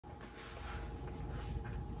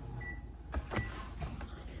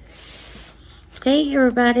Hey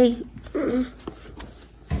everybody.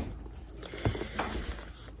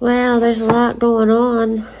 Wow, there's a lot going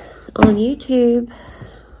on YouTube.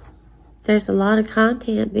 There's a lot of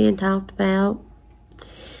content being talked about,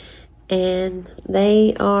 and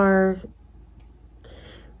they are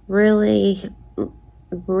really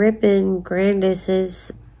ripping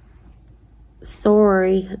Grandis's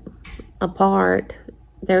story apart.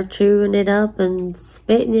 They're chewing it up and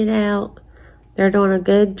spitting it out. They're doing a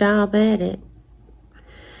good job at it,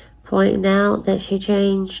 pointing out that she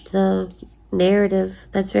changed the narrative.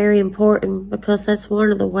 That's very important, because that's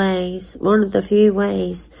one of the few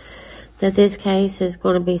ways that this case is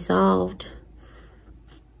going to be solved,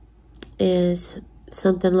 is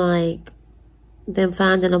something like them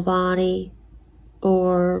finding a body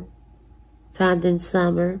or finding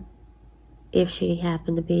Summer, if she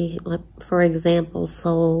happened to be, like, for example,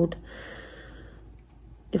 sold.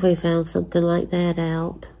 If we found something like that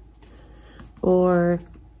out, or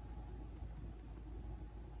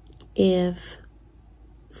if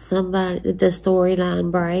the storyline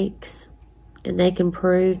breaks and they can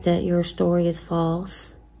prove that your story is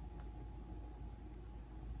false,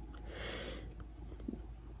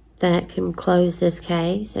 that can close this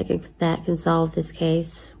case. That can solve this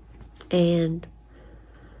case. And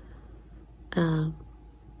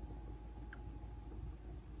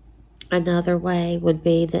another way would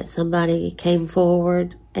be that somebody came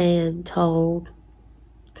forward and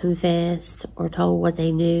confessed, or told what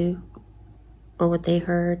they knew or what they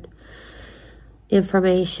heard.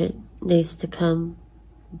 Information needs to come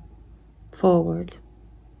forward.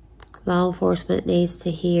 Law enforcement needs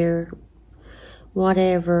to hear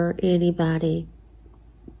whatever anybody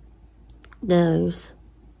knows,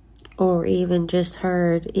 or even just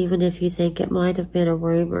heard, even if you think it might have been a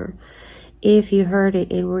rumor. If you heard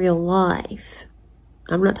it in real life,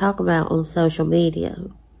 I'm not talking about on social media,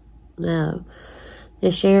 no.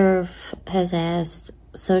 The sheriff has asked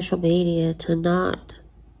social media to not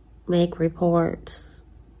make reports,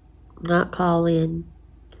 not call in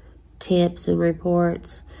tips and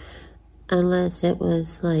reports, unless it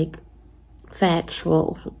was like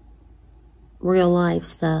factual, real life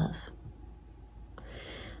stuff.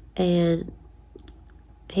 And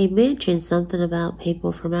he mentioned something about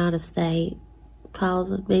people from out of state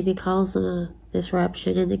maybe causing a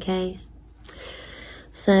disruption in the case.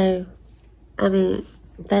 So, I mean,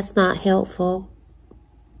 that's not helpful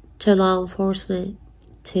to law enforcement,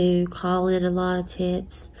 to call in a lot of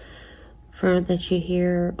tips that you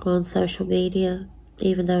hear on social media,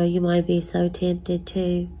 even though you might be so tempted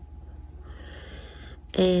to.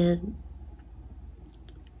 And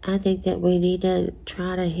I think that we need to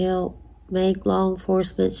try to help make law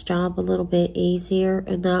enforcement's job a little bit easier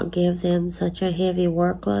and not give them such a heavy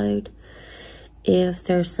workload. If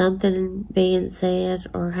there's something being said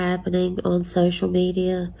or happening on social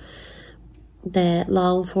media that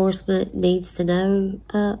law enforcement needs to know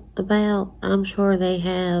about, I'm sure they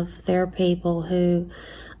have their people who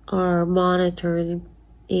are monitoring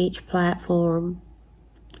each platform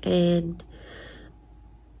and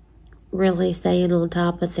really staying on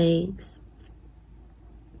top of things.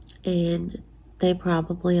 And they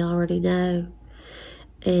probably already know.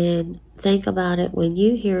 And think about it, when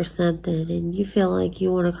you hear something and you feel like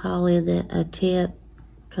you want to call in a tip,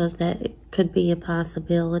 because that could be a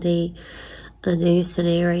possibility, a new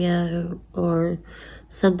scenario, or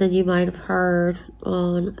something you might have heard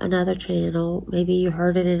on another channel. Maybe you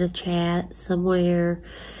heard it in a chat somewhere.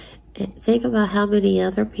 And think about how many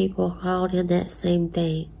other people called in that same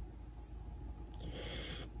thing.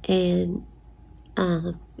 And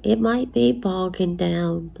it might be bogging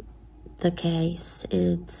down the case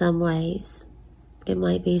in some ways. It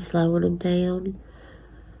might be slowing them down.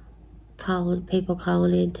 People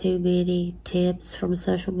calling in too many tips from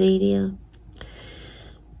social media.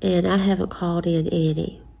 And I haven't called in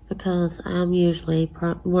any, because I'm usually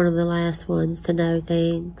one of the last ones to know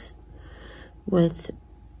things with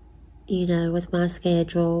my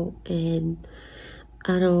schedule. And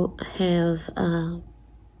I don't have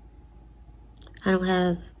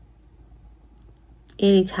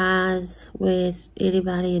any ties with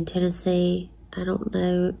anybody in Tennessee. I don't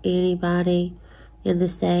know anybody in the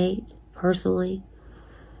state personally,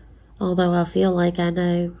 although I feel like I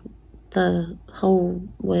know the whole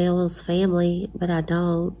Wells family, but I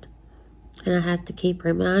don't. And I have to keep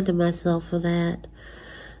reminding myself of that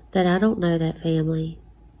I don't know that family.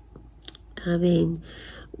 I mean,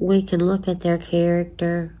 we can look at their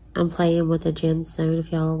character. I'm playing with a gemstone,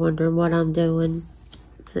 if y'all are wondering what I'm doing,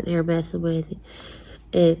 sitting here messing with it.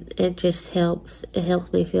 It just helps. It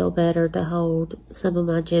helps me feel better to hold some of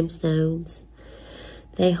my gemstones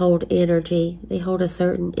they hold energy. They hold a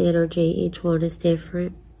certain energy. Each one is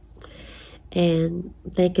different. And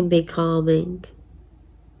they can be calming.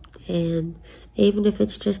 And even if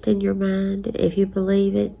it's just in your mind, if you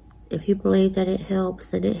believe it, if you believe that it helps,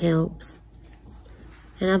 then it helps.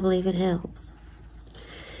 And I believe it helps.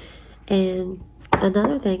 And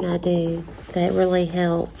another thing I do that really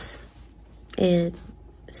helps in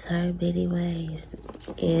so many ways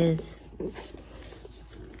is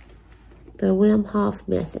the Wim Hof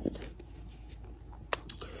method.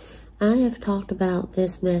 I have talked about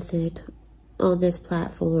this method on this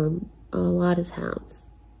platform a lot of times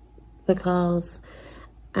because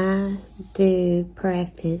I do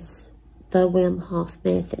practice the Wim Hof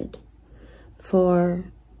method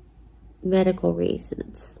for medical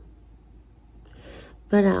reasons.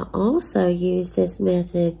 But I also use this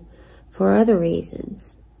method for other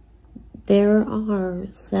reasons. There are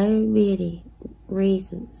so many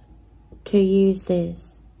reasons to use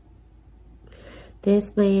this.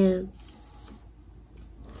 This man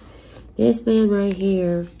right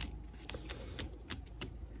here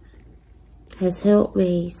has helped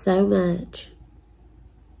me so much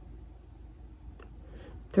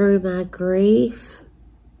through my grief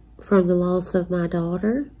from the loss of my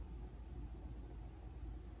daughter,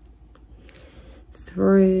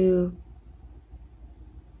 through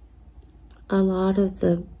a lot of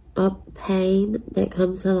the pain that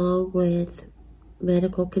comes along with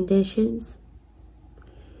medical conditions,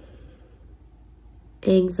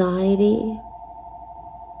 anxiety.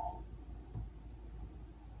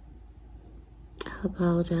 I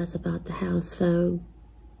apologize about the house phone.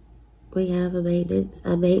 We have a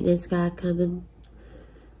maintenance guy coming,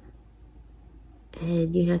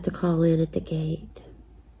 and you have to call in at the gate.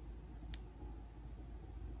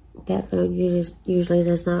 That phone usually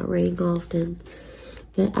does not ring often,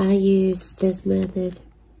 but I use this method,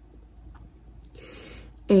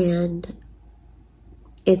 and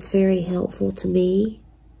it's very helpful to me.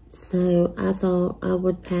 So I thought I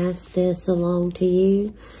would pass this along to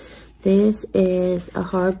you. This is a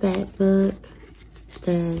hardback book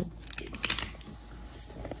that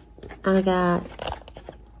I got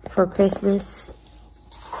for Christmas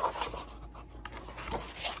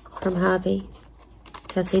from hubby,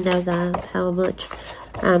 because he knows how much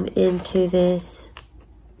I'm into this.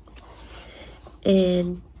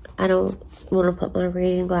 And I don't want to put my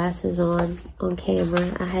reading glasses on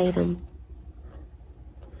camera. I hate them.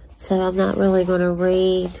 So I'm not really going to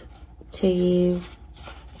read to you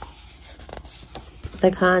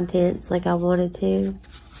the contents like I wanted to.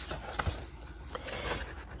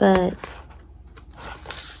 But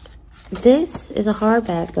this is a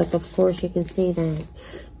hardback book, of course, you can see that.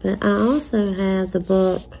 But I also have the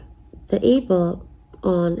book, the ebook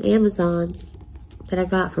on Amazon that I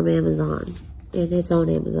got from Amazon. And it's on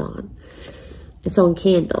Amazon. It's on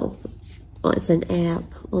Kindle. It's an app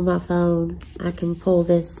on my phone. I can pull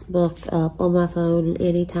this book up on my phone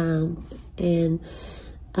anytime. And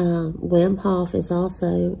Wim Hof is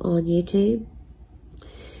also on YouTube.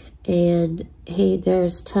 And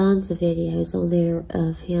there's tons of videos on there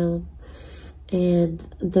of him. And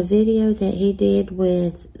the video that he did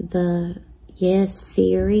with the Yes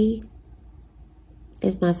Theory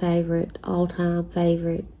is my favorite, all-time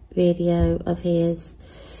favorite video of his.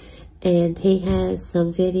 And he has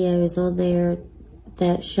some videos on there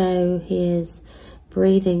that show his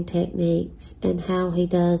breathing techniques and how he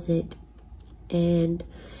does it. And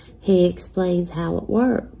he explains how it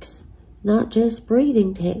works. Not just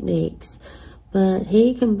breathing techniques, but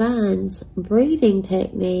he combines breathing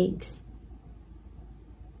techniques .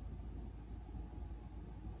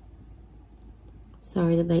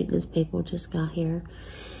 Sorry, the maintenance people just got here.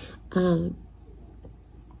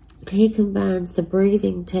 He combines the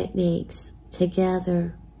breathing techniques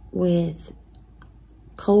together with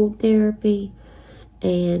cold therapy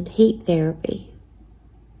and heat therapy.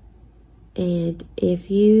 And if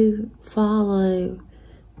you follow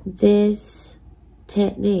this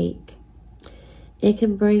technique, it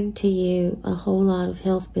can bring to you a whole lot of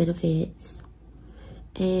health benefits.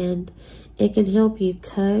 And it can help you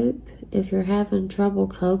cope if you're having trouble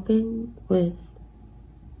coping with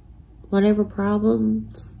whatever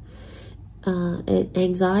problems,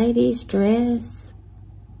 anxiety, stress,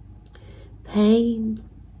 pain,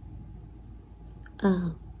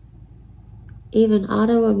 even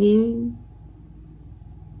autoimmune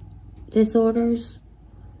disorders,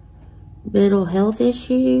 mental health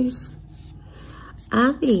issues.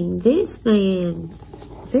 I mean, this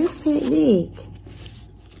technique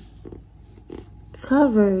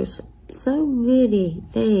covers so many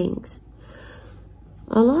things.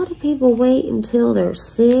 A lot of people wait until they're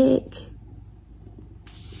sick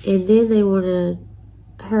and then they want to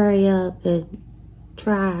hurry up and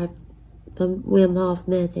try the Wim Hof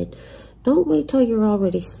method. Don't wait till you're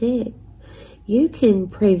already sick. You can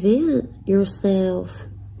prevent yourself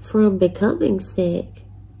from becoming sick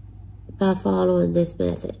by following this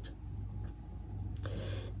method.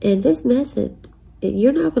 And this method,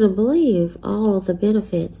 you're not going to believe all of the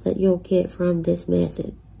benefits that you'll get from this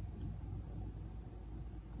method.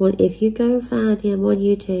 Well, if you go find him on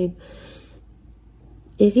YouTube,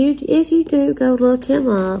 if you do go look him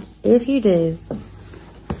up, if you do,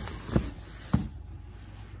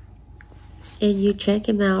 and you check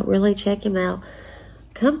him out, really check him out,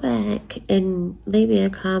 come back and leave me a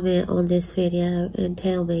comment on this video and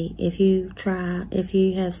tell me if you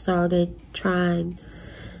have started trying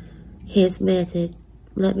his method.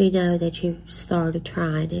 Let me know that you've started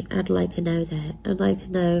trying it. I'd like to know that. I'd like to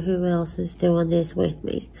know who else is doing this with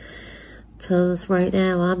me. Because right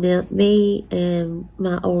now, me and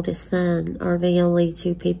my oldest son are the only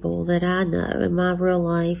two people that I know in my real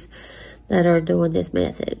life that are doing this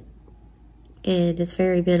method. And it's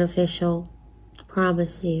very beneficial. I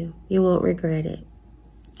promise you. You won't regret it.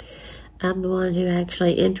 I'm the one who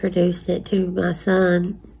actually introduced it to my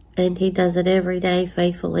son. And he does it every day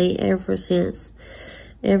faithfully ever since.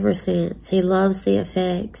 He loves the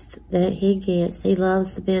effects that he gets. He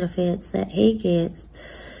loves the benefits that he gets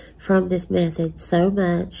from this method so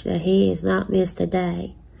much that he has not missed a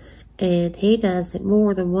day. And he does it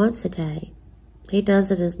more than once a day. He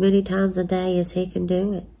does it as many times a day as he can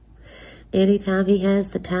do it. Anytime he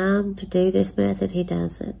has the time to do this method, he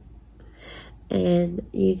does it. And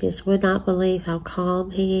you just would not believe how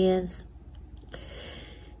calm he is.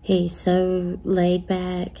 He's so laid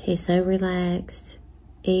back. He's so relaxed.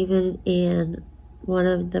 Even in one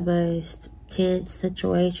of the most tense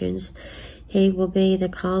situations, he will be the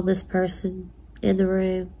calmest person in the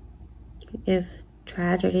room if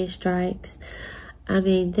tragedy strikes. I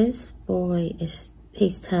mean, this boy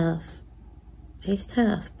he's tough. He's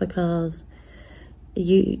tough because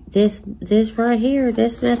this right here,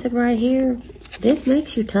 this method right here, this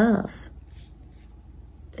makes you tough.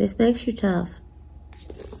 This makes you tough.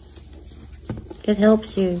 It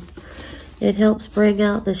helps you. It helps bring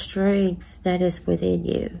out the strength that is within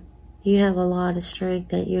you. You have a lot of strength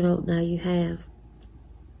that you don't know you have.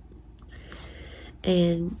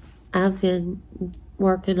 And I've been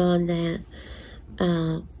working on that.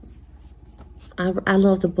 I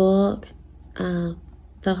love the book, the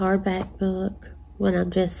hardback book, when I'm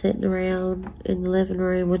just sitting around in the living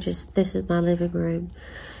room, this is my living room.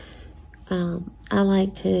 I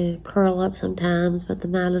like to curl up sometimes with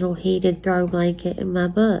my little heated throw blanket in my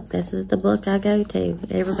book. This is the book I go to.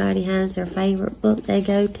 Everybody has their favorite book they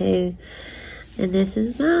go to. And this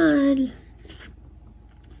is mine.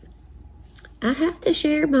 I have to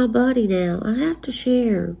share my buddy now. I have to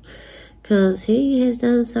share. Because he has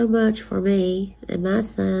done so much for me and my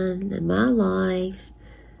son and my life.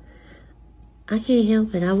 I can't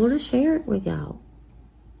help it. I want to share it with y'all.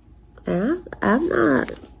 And I'm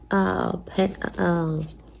not...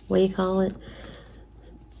 what do you call it?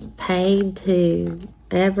 Paid to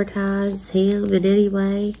advertise him in any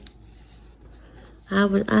way.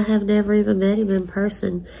 I have never even met him in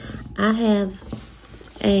person. I have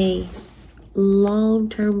a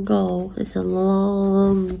long-term goal. It's a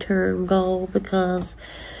long-term goal because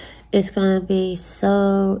it's going to be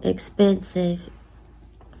so expensive.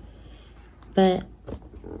 But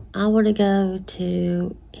I want to go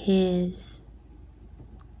to his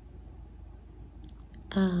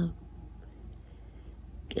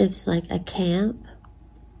it's like a camp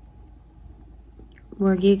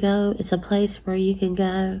where you go. It's a place where you can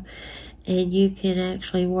go and you can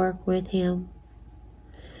actually work with him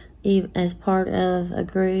as part of a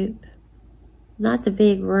group. Not the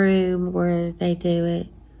big room where they do it.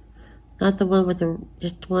 Not the one with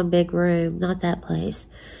just one big room. Not that place.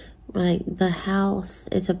 Like the house.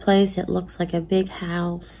 It's a place that looks like a big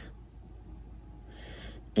house.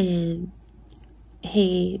 And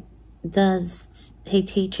he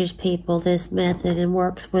teaches people this method and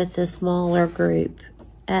works with a smaller group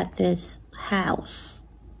at this house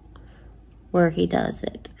where he does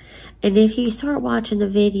it. And if you start watching the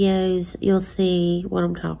videos, you'll see what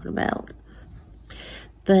I'm talking about.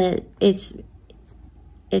 But it's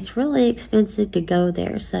really expensive to go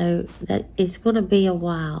there, so that it's going to be a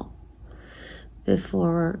while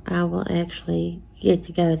before I will actually get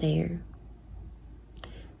to go there.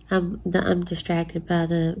 I'm distracted by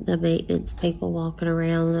the maintenance people walking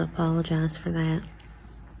around, and I apologize for that.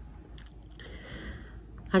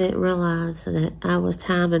 I didn't realize that I was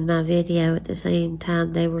timing my video at the same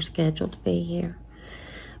time they were scheduled to be here.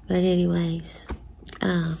 But anyways,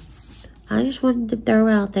 I I just wanted to throw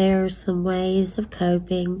out there some ways of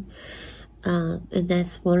coping. And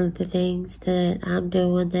that's one of the things that I'm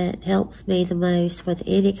doing that helps me the most with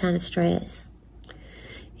any kind of stress.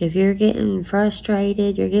 If you're getting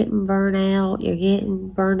frustrated, you're getting burnt out, you're getting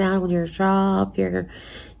burned out on your job,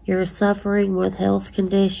 you're suffering with health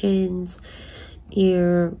conditions,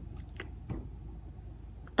 you're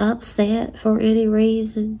upset for any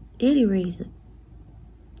reason.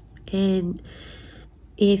 And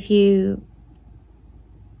if you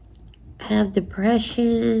have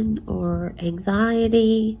depression or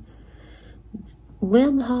anxiety,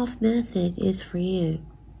 Wim Hof method is for you.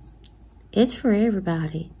 It's for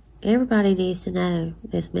everybody. Everybody needs to know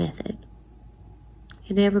this method.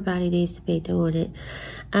 And everybody needs to be doing it.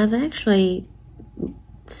 I've actually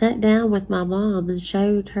sat down with my mom and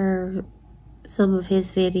showed her some of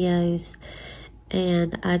his videos.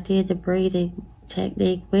 And I did the breathing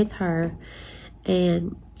technique with her.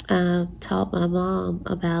 And I taught my mom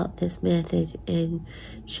about this method. And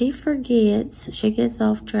she forgets. She gets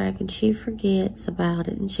off track and she forgets about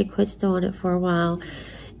it. And she quits doing it for a while.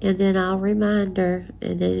 And then I'll remind her,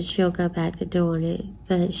 and then she'll go back to doing it.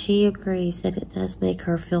 But she agrees that it does make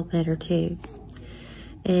her feel better too.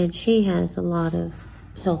 And she has a lot of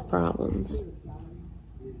health problems.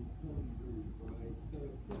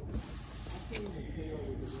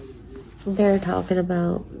 They're talking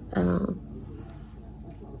about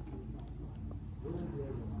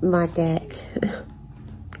my deck.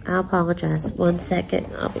 I apologize. 1 second.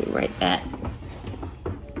 I'll be right back.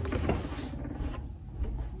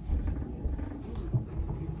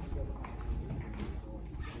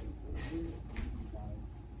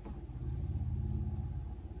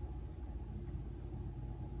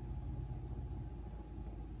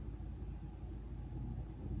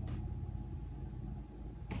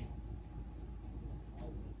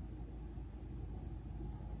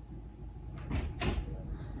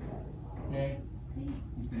 Hey, you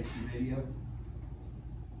finished your video?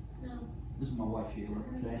 No. This is my wife, Sheila,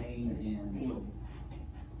 Jane, and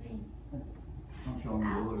I'm showing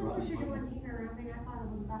I you was what what right you're is. doing here. I mean, I thought it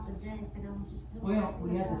was about the deck, and I was just. Well,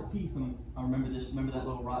 we had this piece, and I remember this. Remember that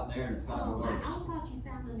little right there, and it's got the Oh, I legs. thought you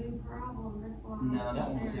found a new problem. That's why. No,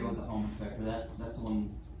 that one's here with the home inspector. That's the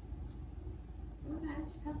one. Okay,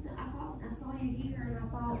 I thought I saw you here, and I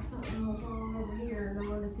thought something was going on over here, and I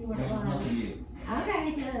wanted to see what it was. Nothing new.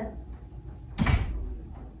 Okay, good.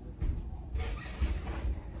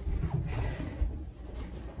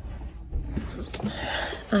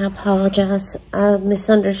 I apologize. I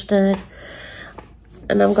misunderstood.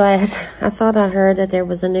 And I'm glad. I thought I heard that there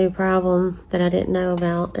was a new problem that I didn't know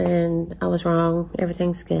about, and I was wrong.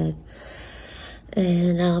 Everything's good.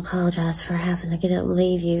 And I apologize for having to get up and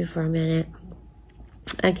leave you for a minute.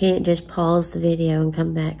 I can't just pause the video and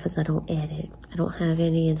come back because I don't edit. I don't have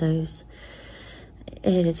any of those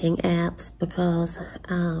editing apps because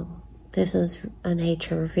this is a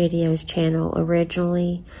Nature Videos channel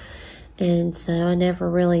originally. And so I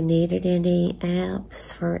never really needed any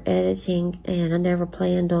apps for editing, and I never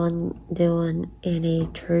planned on doing any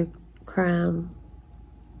true crime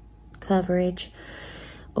coverage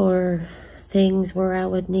or things where I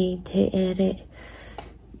would need to edit.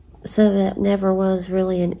 So that never was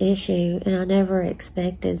really an issue, and I never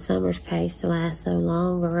expected Summer's case to last so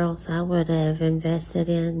long, or else I would have invested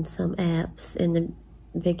in some apps in the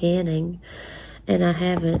beginning. And I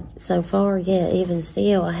haven't so far yet. Even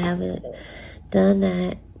still, I haven't done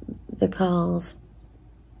that because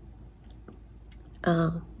I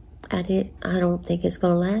don't think it's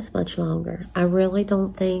going to last much longer. I really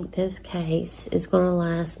don't think this case is going to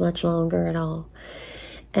last much longer at all.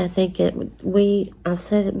 I think I've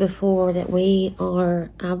said it before that we are,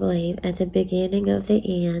 I believe, at the beginning of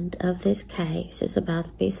the end of this case. It's about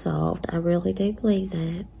to be solved. I really do believe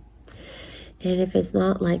that. And if it's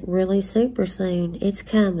not like really super soon, it's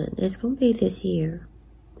coming. It's going to be this year.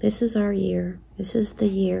 This is our year. This is the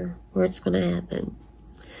year where it's going to happen.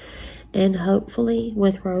 And hopefully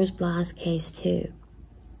with Rose Bly's case too.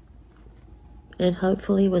 And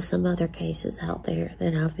hopefully with some other cases out there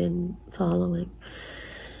that I've been following.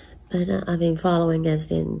 But I've been following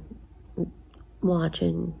as in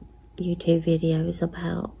watching YouTube videos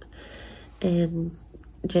about. And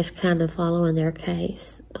just kind of following their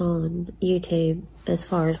case on YouTube as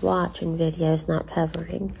far as watching videos, not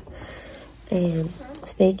covering. And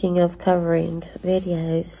speaking of covering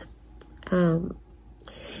videos,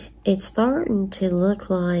 it's starting to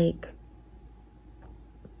look like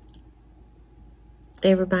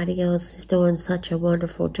everybody else is doing such a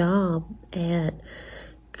wonderful job at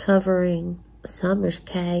covering Summer's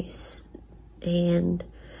case and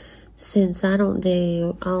since I don't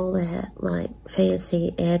do all that like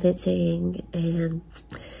fancy editing, and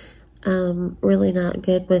I'm really not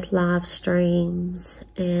good with live streams,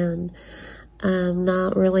 and I'm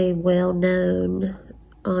not really well known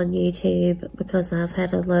on YouTube because I've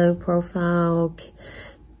had a low profile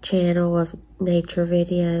channel of nature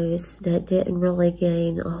videos that didn't really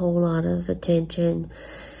gain a whole lot of attention,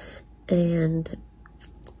 and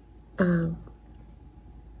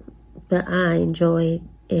but I enjoyed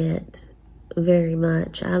it very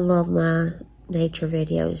much. I love my nature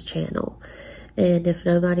videos channel, and if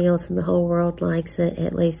nobody else in the whole world likes it,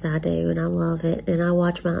 at least I do, and I love it. And I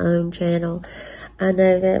watch my own channel. I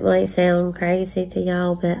know that might sound crazy to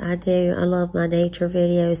y'all, but I do. I love my nature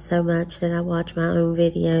videos so much that I watch my own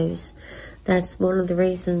videos. That's one of the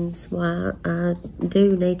reasons why I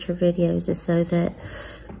do nature videos, is so that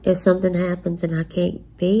if something happens and I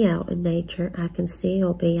can't be out in nature, I can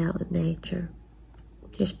still be out in nature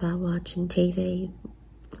just by watching TV,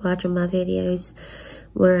 watching my videos,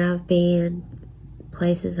 where I've been,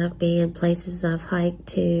 places I've hiked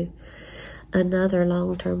to. Another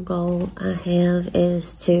long-term goal I have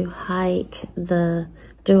is to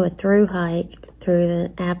do a through hike through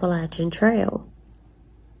the Appalachian Trail.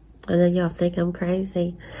 I know y'all think I'm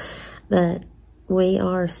crazy, but we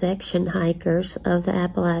are section hikers of the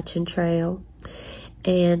Appalachian Trail,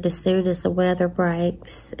 and as soon as the weather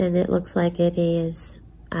breaks, and it looks like it is,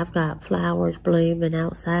 I've got flowers blooming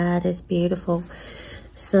outside. It's beautiful.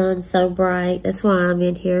 Sun so bright. That's why I'm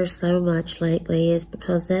in here so much lately, is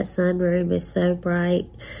because that sunroom is so bright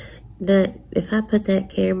that if I put that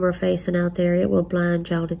camera facing out there, it will blind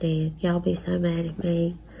y'all to death. Y'all be so mad at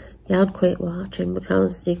me. Y'all quit watching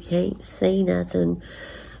because you can't see nothing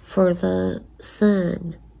for the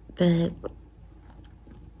sun. But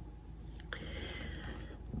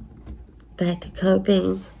back to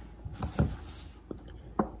coping.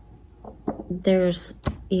 There's,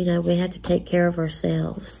 we have to take care of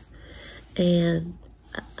ourselves. And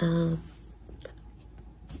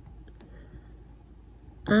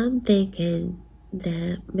I'm thinking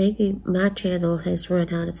that maybe my channel has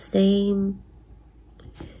run out of steam.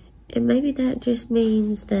 And maybe that just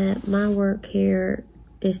means that my work here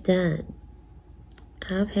is done.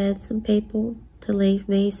 I've had some people to leave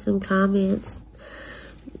me some comments.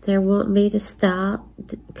 They want me to stop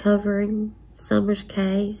covering Summer's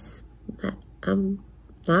case. I'm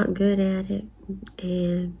not good at it,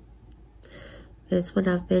 and that's what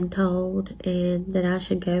I've been told, and that I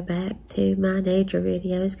should go back to my nature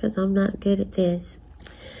videos because I'm not good at this.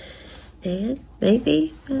 And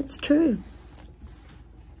maybe that's true.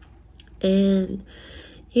 And,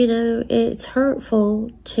 it's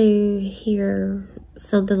hurtful to hear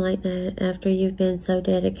something like that after you've been so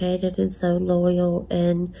dedicated and so loyal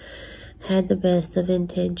and had the best of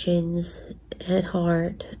intentions at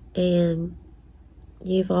heart, and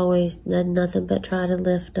you've always done nothing but try to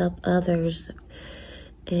lift up others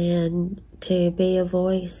and to be a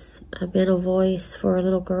voice. I've been a voice for a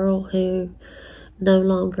little girl who no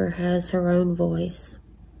longer has her own voice.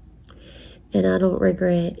 And I don't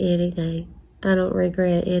regret anything. I don't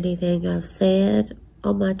regret anything I've said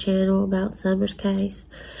on my channel about Summer's case,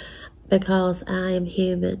 because I am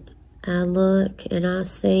human. I look and I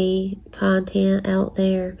see content out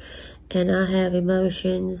there, and I have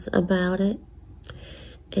emotions about it.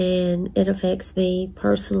 And it affects me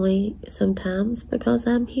personally sometimes because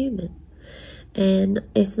I'm human. And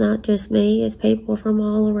it's not just me, it's people from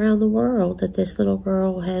all around the world that this little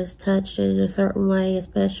girl has touched in a certain way, a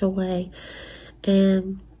special way.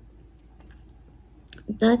 And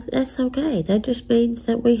that's okay. That just means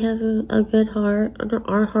that we have a good heart,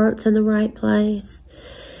 our heart's in the right place.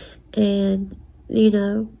 And,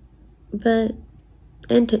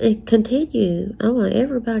 and to continue, I want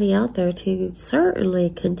everybody out there to certainly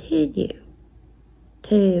continue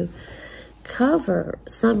to cover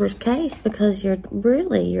Summer's case, because you're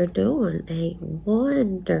doing a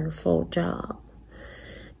wonderful job.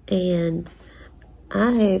 And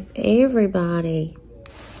I hope everybody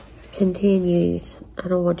continues. I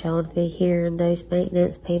don't want y'all to be hearing those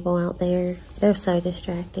maintenance people out there. They're so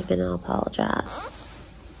distracting, and I apologize.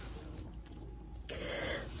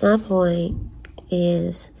 My point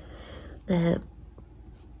is that,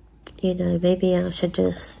 maybe I should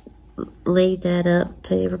just leave that up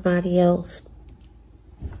to everybody else,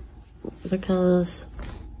 because,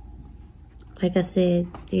 like I said,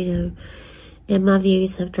 and my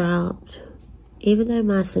views have dropped. Even though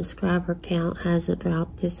my subscriber count hasn't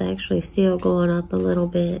dropped, it's actually still going up a little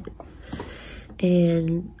bit.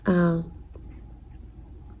 And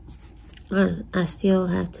I still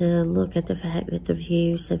have to look at the fact that the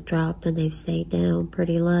views have dropped and they've stayed down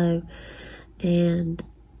pretty low. And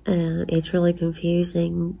It's really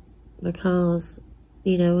confusing because,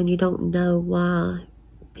 you know, when you don't know why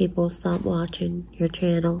people stop watching your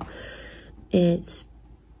channel, it's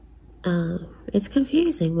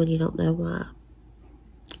confusing when you don't know why.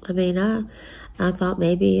 I mean, I thought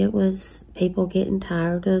maybe it was people getting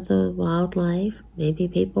tired of the wildlife. Maybe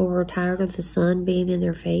people were tired of the sun being in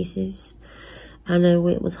their faces. I know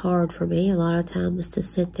it was hard for me a lot of times to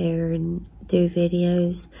sit there and do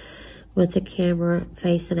videos with the camera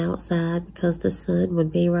facing outside because the sun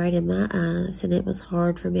would be right in my eyes, and it was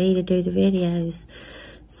hard for me to do the videos.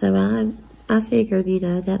 So I figured, you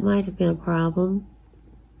know, that might have been a problem.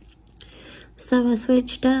 So I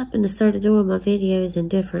switched up and I started doing my videos in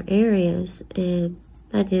different areas, and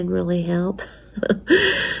that didn't really help.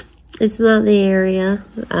 It's not the area.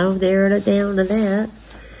 I've narrowed it down to that.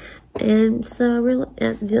 And so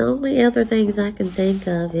the only other things I can think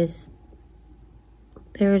of is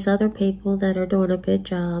there's other people that are doing a good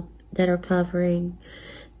job that are covering,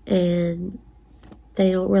 and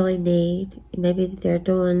they don't really need, maybe they're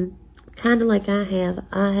doing kind of like I have.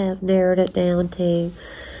 I have narrowed it down to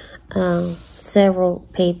several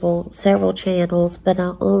people, several channels, but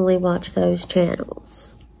I only watch those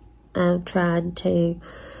channels. I've tried to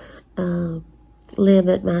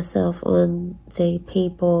limit myself on the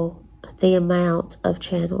people, the amount of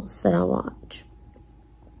channels that I watch.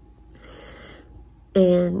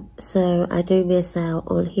 And so I do miss out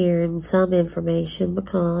on hearing some information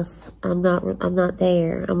because I'm not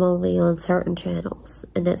there. I'm only on certain channels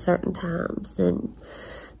and at certain times, and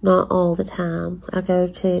not all the time. I go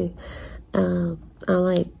to, I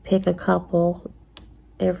like pick a couple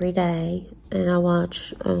every day, and I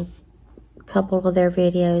watch a couple of their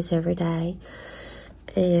videos every day,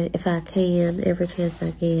 and if I can, every chance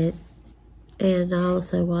I get. And I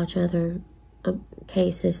also watch other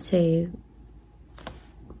cases too.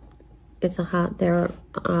 They're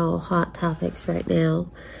all hot topics right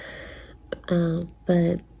now.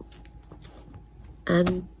 But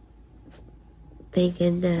I'm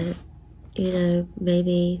thinking that, you know,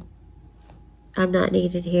 maybe I'm not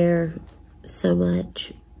needed here so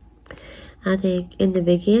much. I think in the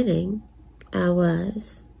beginning I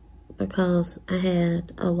was, because I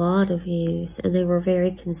had a lot of views and they were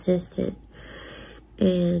very consistent.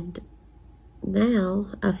 And now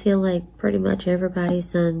I feel like pretty much everybody's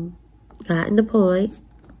gotten the point.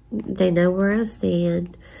 They know where I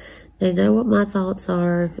stand. They know what my thoughts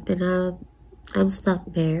are, and I'm stuck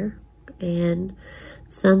there. And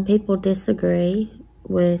some people disagree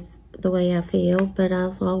with the way I feel, but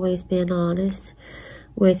I've always been honest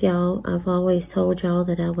with y'all. I've always told y'all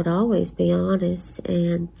that I would always be honest,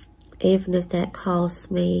 and even if that costs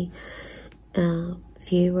me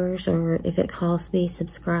viewers, or if it costs me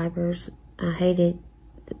subscribers, I hate it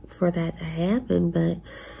for that to happen, but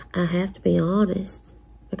I have to be honest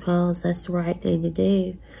because that's the right thing to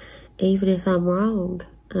do. Even if I'm wrong,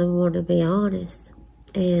 I want to be honest.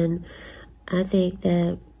 And I think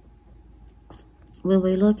that when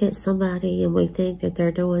we look at somebody and we think that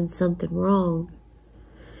they're doing something wrong,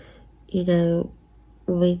 you know,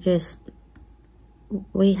 we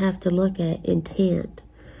have to look at intent.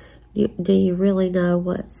 Do you really know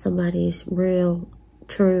what somebody's real,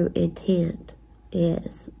 true intent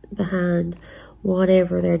is behind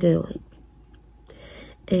whatever they're doing?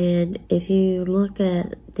 And if you look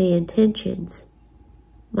at the intentions,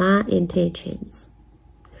 my intentions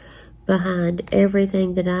behind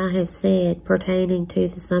everything that I have said pertaining to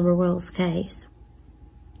the Summer Wells case,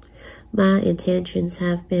 my intentions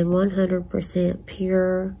have been 100%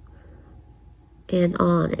 pure and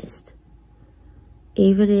honest.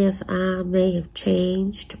 Even if I may have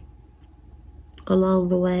changed along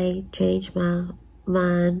the way, changed my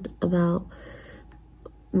mind about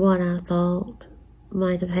what I thought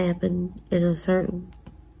might have happened in a certain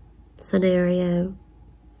scenario,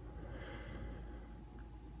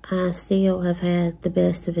 I still have had the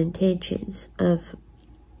best of intentions of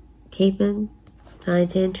keeping. My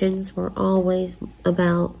intentions were always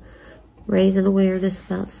about raising awareness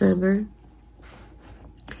about Summer,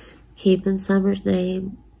 keeping Summer's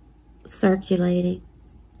name circulating,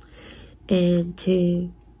 and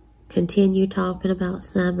to continue talking about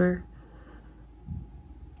Summer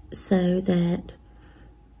so that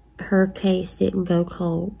her case didn't go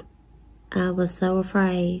cold. I was so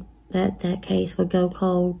afraid that that case would go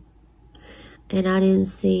cold, and I didn't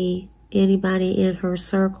see anybody in her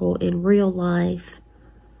circle in real life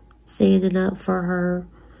standing up for her,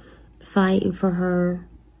 fighting for her,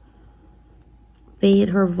 being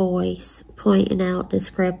her voice, pointing out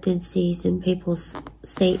discrepancies in people's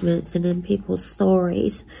statements and in people's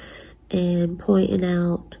stories, and pointing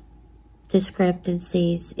out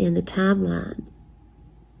discrepancies in the timeline.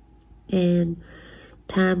 and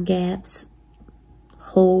time gaps,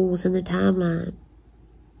 holes in the timeline,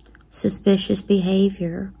 suspicious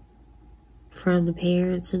behavior from the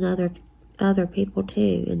parents and other people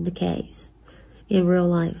too in the case, in real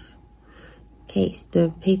life case,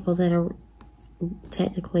 the people that are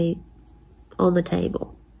technically on the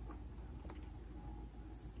table.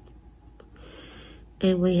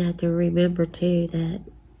 And we have to remember too that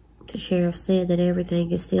the sheriff said that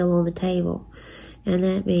everything is still on the table, and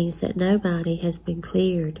that means that nobody has been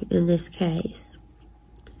cleared in this case.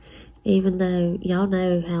 Even though y'all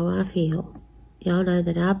know how I feel, y'all know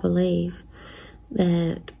that I believe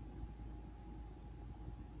that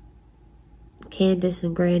Candace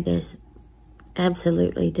and Grandis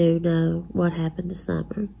absolutely do know what happened this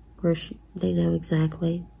summer, or they know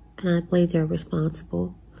exactly, and I believe they're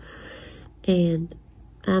responsible. And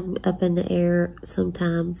I'm up in the air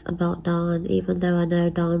sometimes about Don, even though I know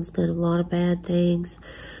Don's done a lot of bad things.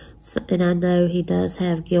 So, and I know he does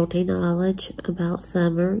have guilty knowledge about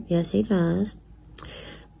Summer. Yes, he does.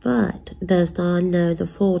 But does Don know the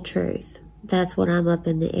full truth? That's what I'm up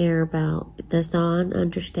in the air about. Does Don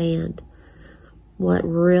understand what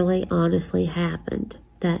really honestly happened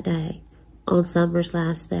that day, on Summer's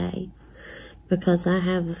last day? Because I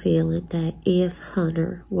have a feeling that if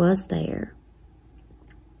Hunter was there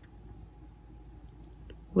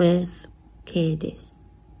with Candace,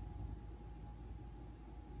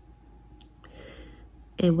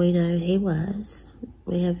 and we know he was,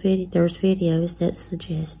 there's videos that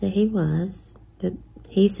suggest that he was, that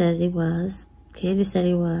he says he was, Candace said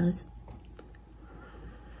he was.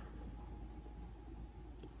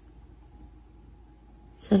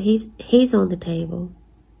 So he's on the table.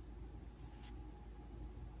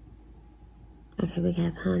 Okay, we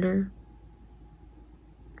have Hunter,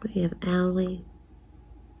 we have Owlie,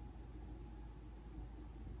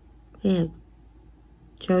 we have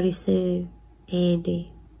Jody Sue,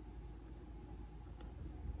 Andy,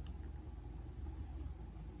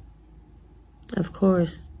 of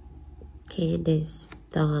course, Candace,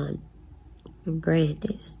 Don, and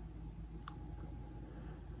Grandis.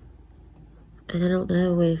 And I don't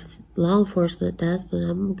know if law enforcement does, but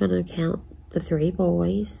I'm going to count the 3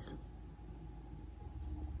 boys.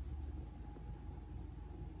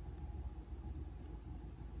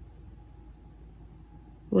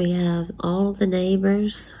 We have all the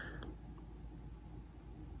neighbors.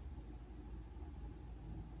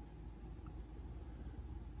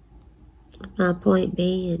 My point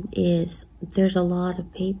being is there's a lot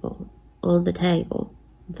of people on the table.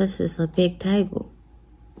 This is a big table.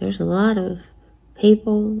 There's a lot of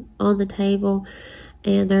people on the table,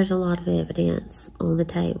 and there's a lot of evidence on the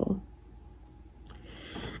table.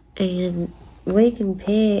 And we can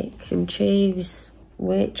pick and choose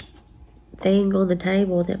which thing on the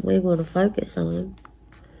table that we want to focus on,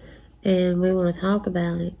 and we want to talk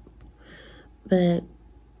about it. But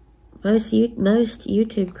most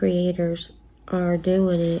YouTube creators are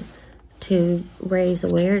doing it to raise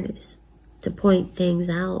awareness, to point things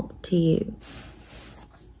out to you,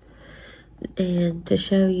 and to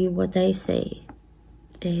show you what they see.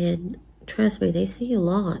 And trust me, they see a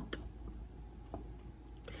lot.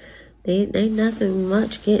 Ain't nothing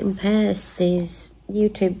much getting past these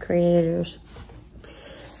YouTube creators.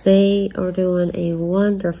 They are doing a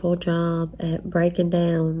wonderful job at breaking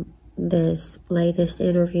down this latest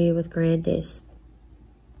interview with Grandis.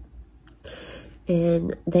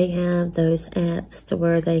 And they have those apps to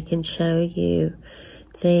where they can show you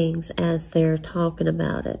things as they're talking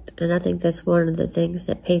about it. And I think that's one of the things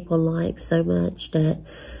that people like so much, that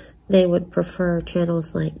they would prefer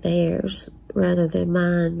channels like theirs rather than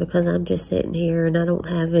mine, because I'm just sitting here and I don't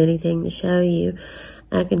have anything to show you.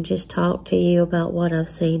 I can just talk to you about what I've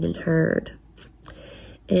seen and heard.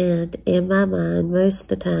 And in my mind, most of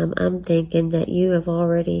the time, I'm thinking that you have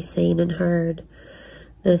already seen and heard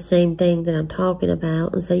the same thing that I'm talking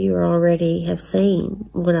about, and so you already have seen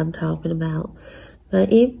what I'm talking about.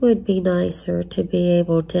 But it would be nicer to be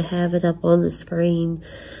able to have it up on the screen,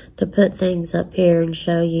 to put things up here and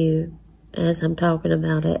show you as I'm talking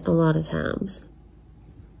about it a lot of times.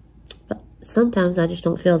 But sometimes I just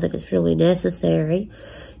don't feel that it's really necessary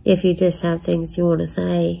if you just have things you want to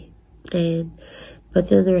say. But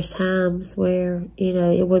then there's times where, you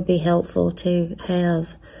know, it would be helpful to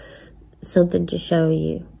have something to show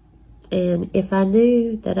you. And if I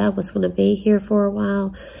knew that I was going to be here for a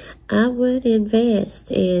while, I would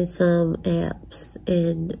invest in some apps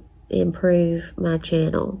and improve my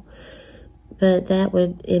channel. But that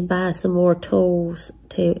would, and buy some more tools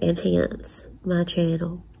to enhance my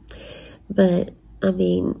channel. But, I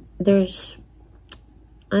mean,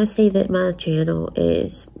 I see that my channel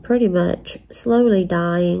is pretty much slowly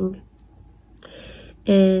dying.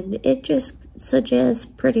 And it just suggests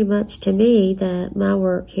pretty much to me that my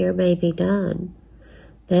work here may be done.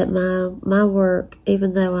 That my work,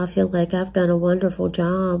 even though I feel like I've done a wonderful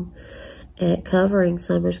job at covering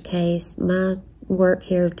Summer's case, my work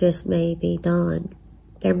here just may be done.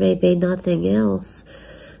 There may be nothing else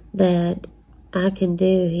that I can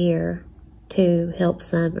do here to help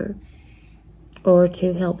Summer or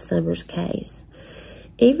to help Summer's case.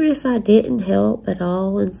 Even if I didn't help at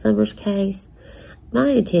all in Summer's case,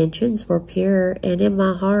 my intentions were pure, and in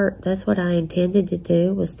my heart, that's what I intended to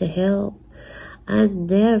do, was to help. I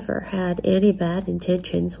never had any bad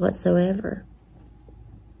intentions whatsoever.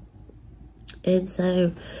 And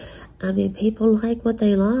so, I mean, people like what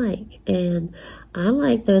they like, and I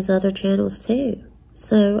like those other channels too.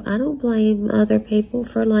 So I don't blame other people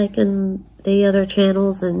for liking the other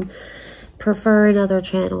channels and preferring other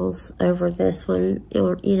channels over this one,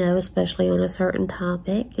 or, you know, especially on a certain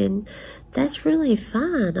topic. And that's really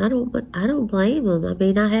fine. I don't blame them. I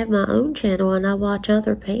mean, I have my own channel and I watch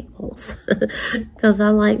other people's because I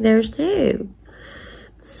like theirs too.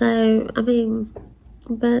 So, I mean,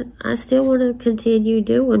 but I still want to continue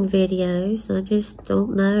doing videos. I just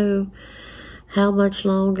don't know how much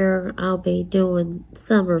longer I'll be doing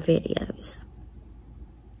summer videos.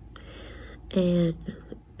 And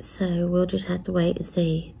so we'll just have to wait and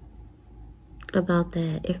see about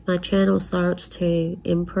that. If my channel starts to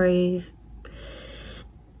improve,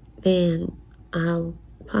 then I'll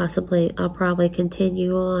probably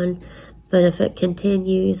continue on. But if it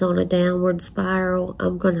continues on a downward spiral,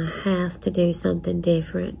 I'm going to have to do something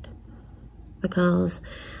different, because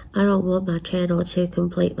I don't want my channel to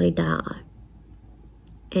completely die.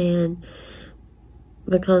 And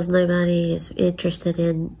because nobody is interested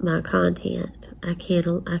in my content, I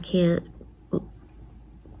can't,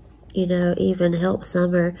 you know, even help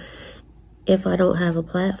Summer if I don't have a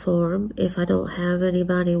platform, if I don't have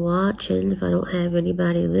anybody watching, if I don't have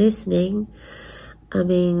anybody listening. I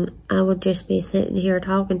mean, I would just be sitting here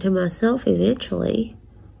talking to myself eventually.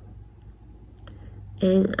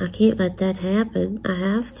 And I can't let that happen.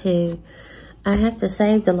 I have to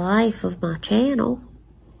save the life of my channel.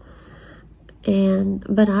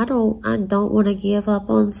 But I don't want to give up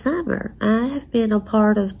on Summer. I have been a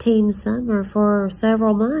part of Team Summer for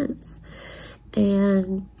several months,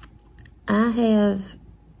 and I have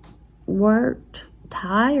worked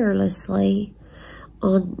tirelessly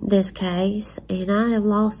on this case, and I have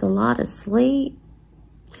lost a lot of sleep.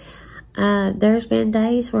 There's been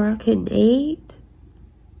days where I couldn't eat.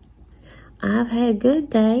 I've had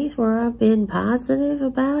good days where I've been positive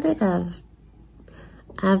about it.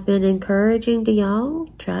 I've been encouraging to y'all,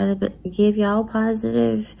 try to give y'all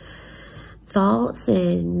positive thoughts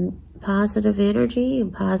and positive energy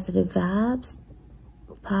and positive vibes,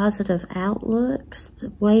 positive outlooks,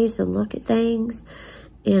 ways to look at things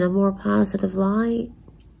in a more positive light.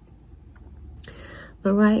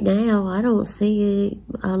 But right now, I don't see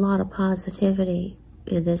a lot of positivity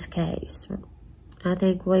in this case. I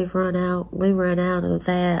think we ran out of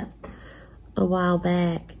that a while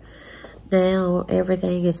back. Now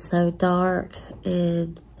everything is so dark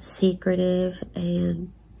and secretive,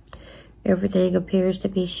 and everything appears to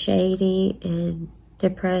be shady and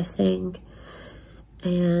depressing,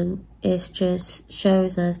 and it just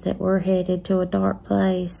shows us that we're headed to a dark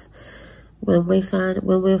place. When we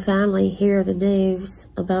finally hear the news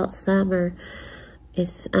about Summer,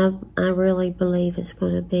 I really believe it's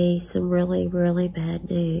going to be some really, really bad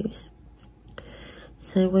news.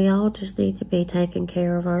 So we all just need to be taking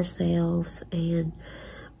care of ourselves, and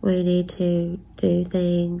we need to do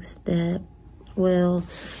things that will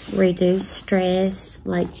reduce stress,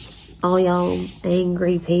 like all y'all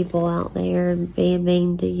angry people out there and being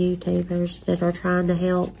mean to YouTubers that are trying to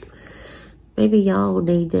help. Maybe y'all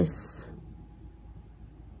need this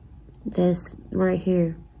right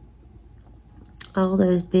here. All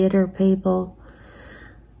those bitter people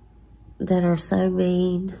that are so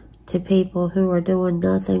mean to people who are doing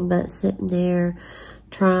nothing but sitting there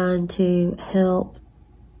trying to help.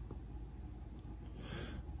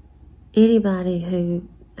 Anybody who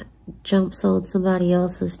jumps on somebody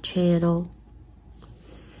else's channel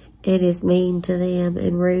and is mean to them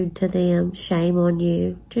and rude to them, shame on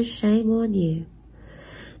you. Just shame on you.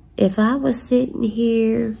 If I was sitting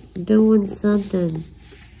here doing something,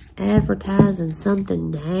 advertising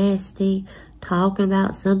something nasty, talking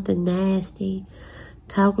about something nasty,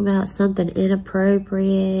 talking about something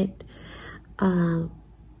inappropriate, I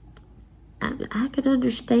could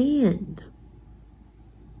understand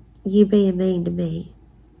you being mean to me.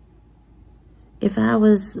 If I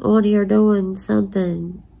was on here doing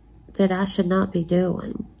something that I should not be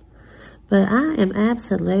doing. But I am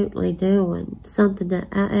absolutely doing something that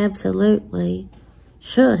I absolutely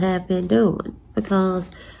should have been doing, because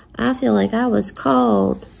I feel like I was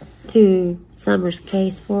called to Summer's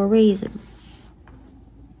case for a reason.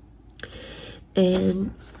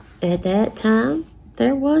 And at that time,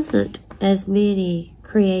 there wasn't as many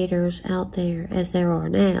creators out there as there are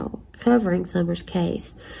now covering Summer's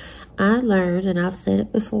case. I learned, and I've said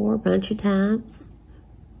it before a bunch of times,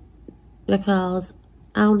 because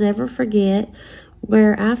I'll never forget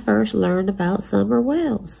where I first learned about Summer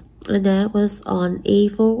Wells, and that was on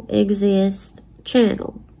Evil Exists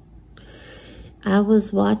channel. I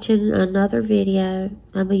was watching another video.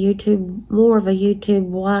 I'm more of a YouTube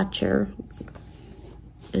watcher,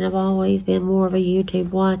 and I've always been more of a YouTube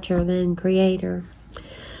watcher than creator.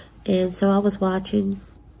 And so I was watching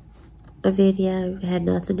a video. It had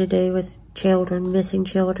nothing to do with children, missing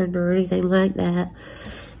children, or anything like that.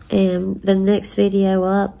 And the next video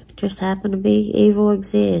up just happened to be Evil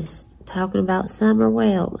Exists, talking about Summer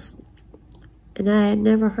Wells. And I had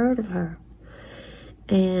never heard of her.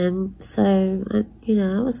 And so, you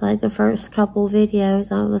know, it was like the first couple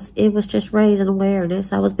videos, it was just raising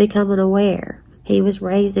awareness. I was becoming aware. He was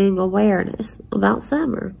raising awareness about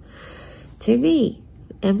Summer to me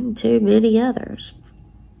and to many others.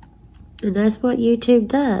 And that's what YouTube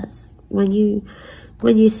does. When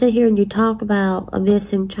you sit here and you talk about a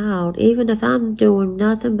missing child, even if I'm doing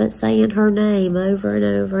nothing but saying her name over and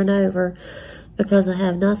over and over, because I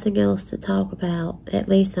have nothing else to talk about, at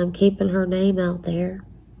least I'm keeping her name out there,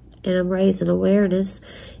 and I'm raising awareness.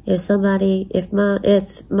 If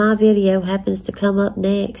my video happens to come up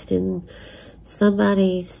next in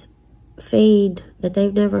somebody's feed that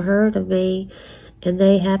they've never heard of me, and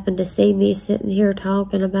they happen to see me sitting here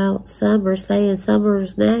talking about Summer, saying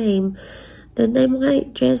Summer's name, then they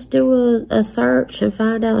might just do a search and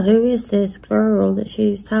find out who is this girl that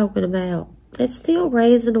she's talking about. It's still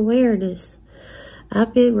raising awareness.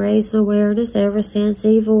 I've been raising awareness ever since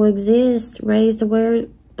Evil Exists raised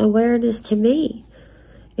awareness to me.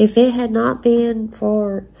 If it had not been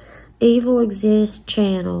for Evil Exists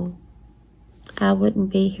channel, I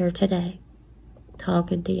wouldn't be here today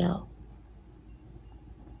talking to y'all.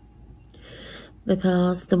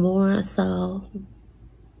 Because the more I saw,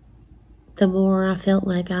 the more I felt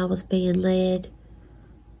like I was being led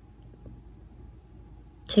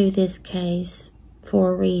to this case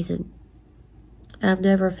for a reason. I've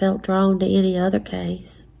never felt drawn to any other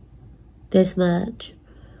case this much.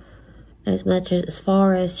 As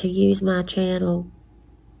far as to use my channel.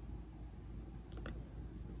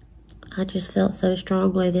 I just felt so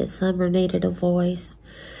strongly that Summer needed a voice.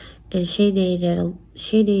 And she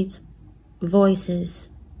needs voices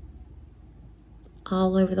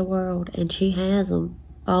all over the world, and she has them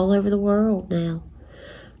all over the world now.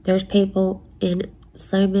 There's people in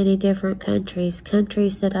so many different countries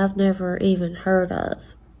that I've never even heard of,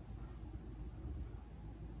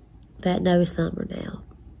 that know Summer now.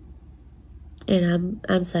 And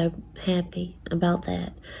I'm so happy about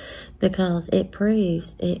that, because it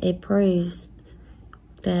proves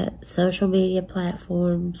that social media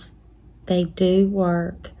platforms, they do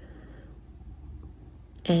work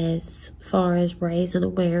as far as raising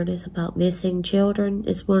awareness about missing children.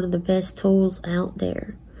 It's one of the best tools out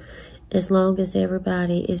there, as long as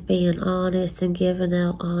everybody is being honest and giving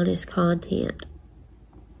out honest content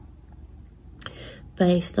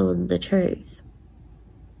based on the truth.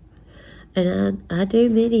 And I do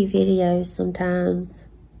many videos sometimes,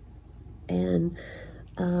 and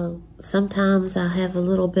sometimes I have a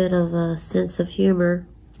little bit of a sense of humor.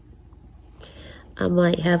 I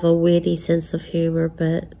might have a witty sense of humor,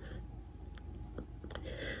 but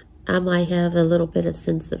I might have a little bit of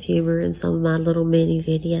sense of humor in some of my little mini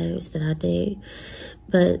videos that I do.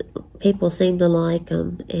 But people seem to like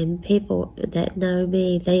them, and people that know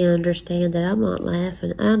me, they understand that I'm not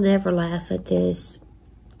laughing. I never laugh at this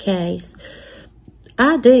case.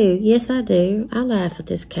 I do. Yes, I do. I laugh at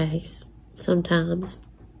this case sometimes,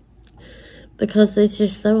 because it's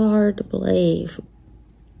just so hard to believe.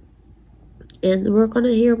 And we're going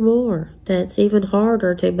to hear more that's even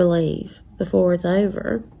harder to believe before it's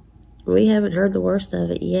over. We haven't heard the worst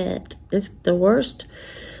of it yet. It's the worst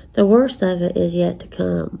of it is yet to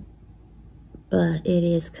come. But it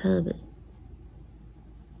is coming.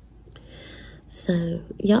 So,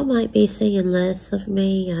 y'all might be seeing less of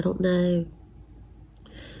me. I don't know.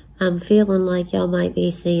 I'm feeling like y'all might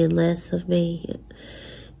be seeing less of me.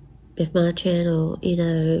 If my channel, you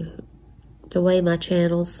know, the way my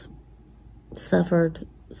channel's suffered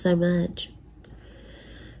so much.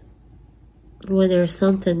 When there's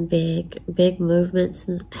something big movements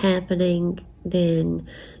happening, then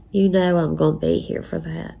you know I'm going to be here for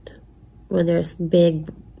that. when there's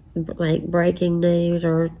big, like, breaking news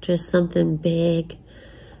or just something big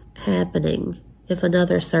happening. If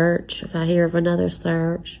I hear of another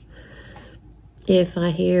search, if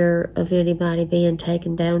I hear of anybody being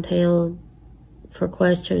taken downtown for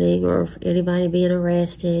questioning, or if anybody being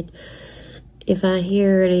arrested, if I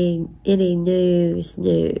hear any news,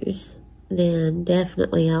 then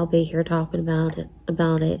definitely I'll be here talking about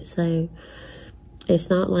it. So it's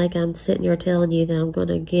not like I'm sitting here telling you that I'm going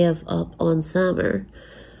to give up on Summer,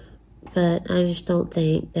 but I just don't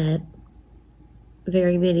think that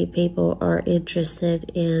very many people are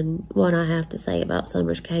interested in what I have to say about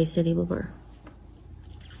Summer's case anymore.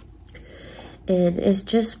 And it's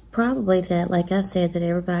just probably that, like I said, that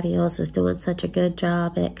everybody else is doing such a good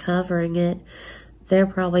job at covering it. They're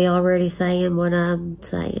probably already saying what I'm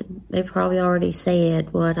saying. They've probably already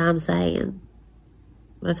said what I'm saying.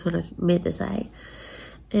 That's what I meant to say.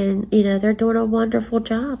 And, you know, they're doing a wonderful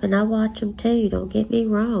job, and I watch them too. Don't get me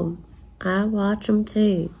wrong. I watch them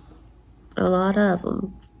too. A lot of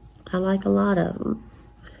them. I like a lot of them.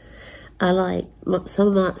 I like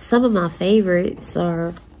some of my favorites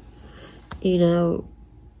are, you know,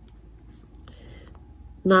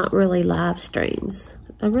 not really live streams.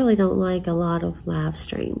 I really don't like a lot of live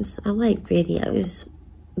streams. I like videos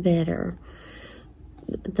better.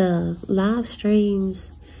 The live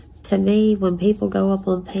streams, to me, when people go up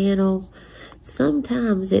on panel,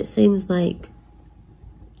 sometimes it seems like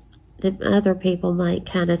the other people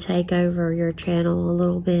might kind of take over your channel a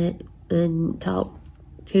little bit and talk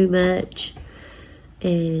too much,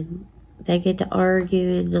 and they get to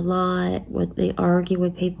arguing a lot. They argue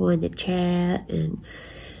with people in the chat, and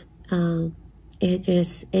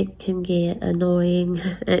it can get annoying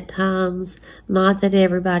at times. Not that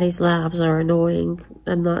everybody's lives are annoying.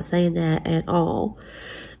 I'm not saying that at all.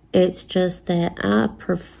 It's just that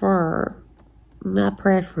my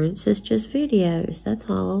preference is just videos. That's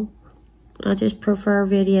all. I just prefer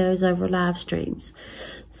videos over live streams.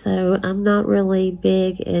 So I'm not really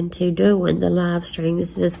big into doing the live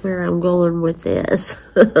streams. That's where I'm going with this.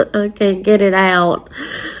 I can't get it out.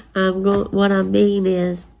 What I mean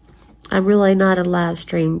is, I'm really not a live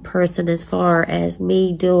stream person as far as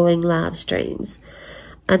me doing live streams.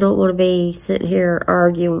 I don't want to be sitting here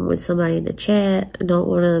arguing with somebody in the chat. I don't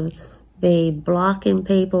want to be blocking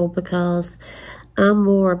people, because I'm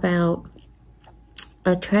more about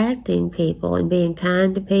attracting people and being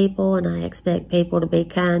kind to people, and I expect people to be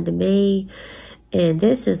kind to me. And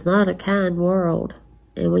this is not a kind world.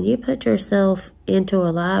 And when you put yourself into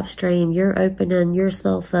a live stream, you're opening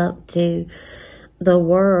yourself up to the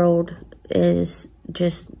world is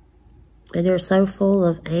just, and they're so full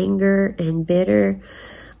of anger and bitter,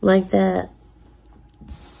 like that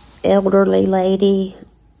elderly lady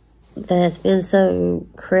that's been so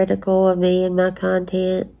critical of me and my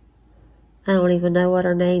content. I don't even know what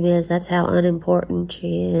her name is. That's how unimportant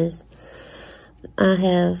she is.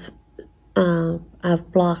 I've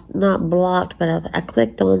not blocked, but I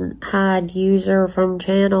clicked on hide user from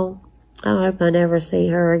channel. I hope I never see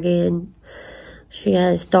her again. She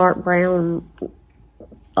has dark brown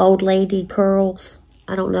old lady curls.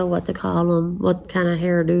 I don't know what to call them, what kind of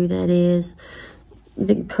hairdo that is.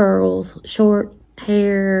 Big curls, short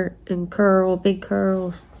hair and big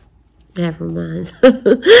curls. Never mind.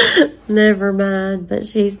 Never mind. But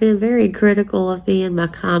she's been very critical of me in my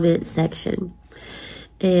comment section.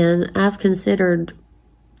 And I've considered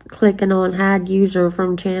clicking on hide user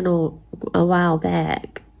from channel a while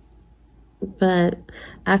back. But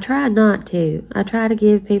I try not to. I try to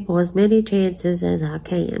give people as many chances as I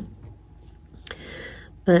can.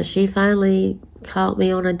 But she finally caught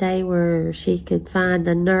me on a day where she could find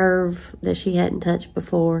the nerve that she hadn't touched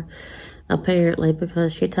before. Apparently,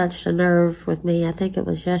 because she touched a nerve with me. I think it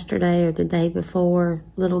was yesterday or the day before.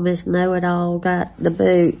 Little Miss Know-It-All got the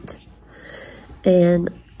boot. And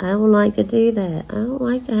I don't like to do that. I don't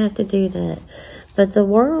like to have to do that. But the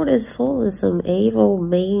world is full of some evil,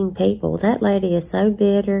 mean people. That lady is so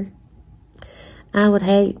bitter. I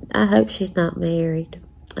hope she's not married.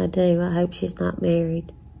 I do. I hope she's not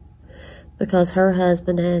married. Because her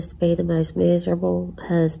husband has to be the most miserable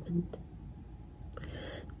husband.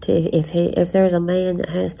 If there's a man that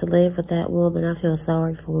has to live with that woman, I feel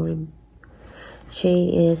sorry for him.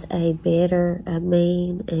 She is a bitter, a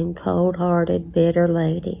mean, and cold-hearted, bitter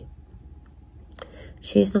lady.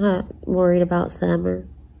 She's not worried about Summer.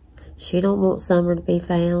 She don't want Summer to be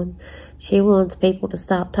found. She wants people to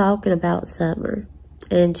stop talking about Summer.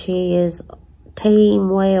 And she is Team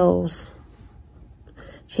Wells.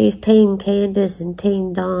 She's Team Candace and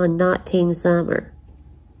Team Dawn, not Team Summer.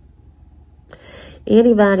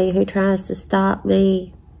 Anybody who tries to stop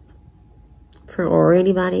me or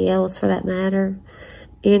anybody else for that matter,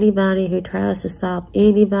 anybody who tries to stop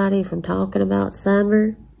anybody from talking about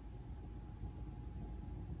Summer,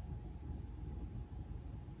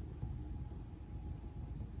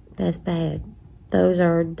 that's bad. Those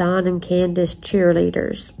are Don and Candace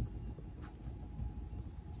cheerleaders.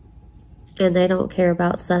 And they don't care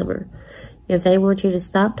about Summer. If they want you to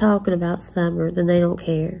stop talking about Summer, then they don't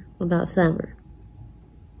care about Summer.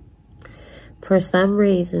 For some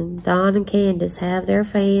reason, Don and Candace have their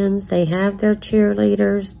fans. They have their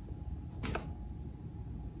cheerleaders.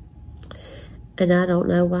 And I don't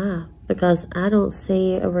know why. Because I don't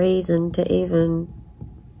see a reason to even...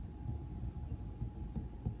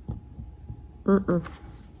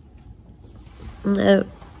 No.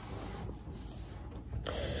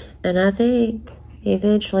 And I think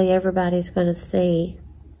eventually everybody's going to see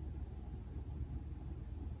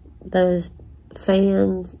those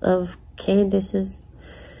fans of Candace's.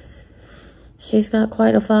 She's got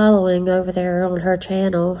quite a following over there on her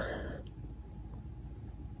channel.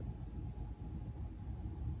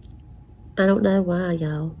 I don't know why,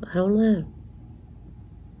 y'all. I don't know.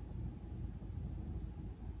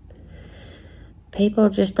 People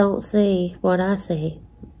just don't see what I see.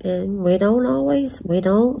 And we don't all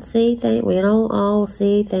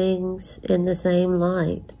see things in the same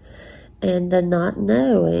light. And the not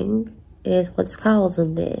knowing is what's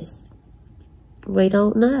causing this. We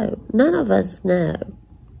don't know. None of us know.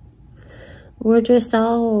 We're just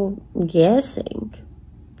all guessing,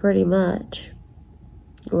 pretty much.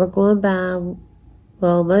 We're going by,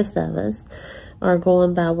 well, most of us are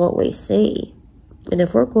going by what we see. And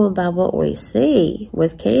if we're going by what we see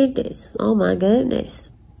with Candace, oh my goodness.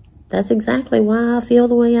 That's exactly why I feel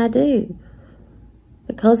the way I do.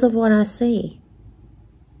 Because of what I see.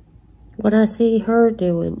 What I see her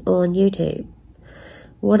doing on YouTube.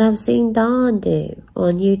 What I've seen Don do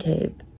on YouTube.